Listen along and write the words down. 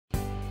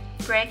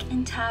Brick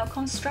and tile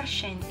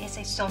construction is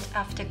a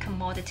sought-after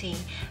commodity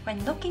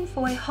when looking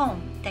for a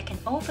home that can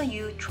offer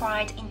you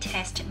tried and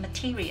tested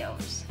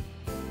materials.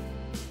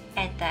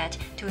 Add that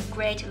to a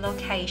great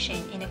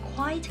location in a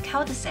quiet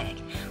Cul De Sac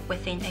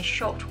within a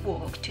short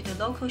walk to the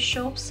local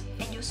shops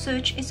and your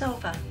search is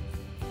over.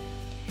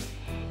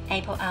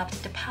 Amble up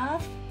the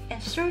path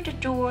and through the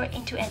door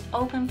into an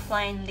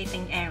open-plan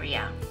living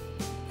area.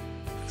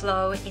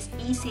 Flow is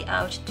easy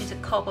out to the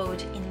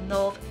cobbled in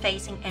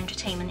north-facing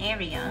entertainment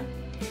area,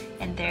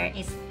 and there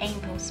is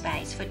ample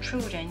space for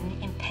children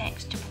and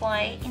pets to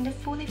play in the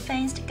fully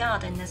fenced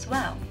garden as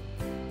well.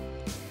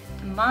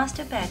 The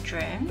master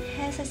bedroom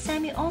has a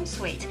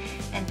semi-ensuite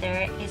and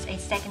there is a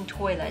second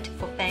toilet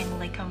for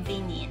family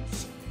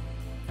convenience.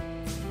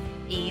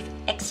 If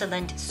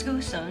excellent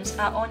school zones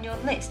are on your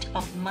list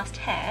of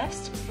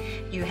must-haves,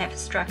 you have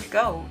struck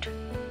gold.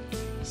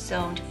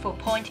 Zoned for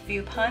Point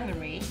View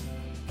Primary,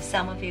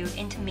 Somerville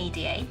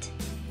Intermediate,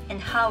 and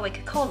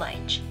Howick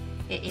College,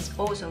 it is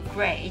also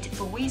great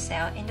for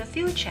resale in the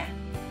future.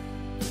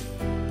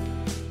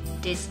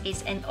 This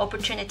is an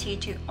opportunity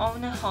to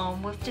own a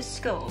home with the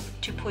scope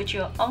to put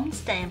your own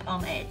stamp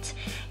on it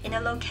in a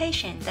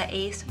location that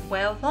is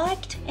well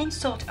liked and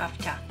sought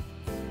after.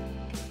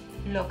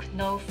 Look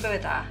no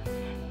further.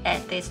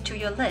 Add this to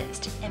your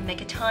list and make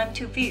a time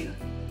to view.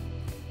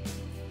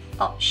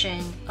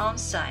 Option on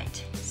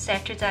site,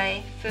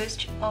 Saturday,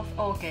 1st of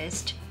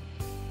August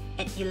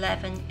at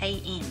 11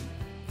 a.m.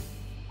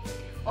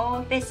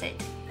 or visit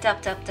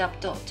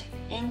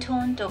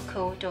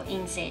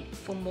www.inton.co.nz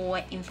for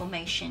more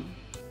information.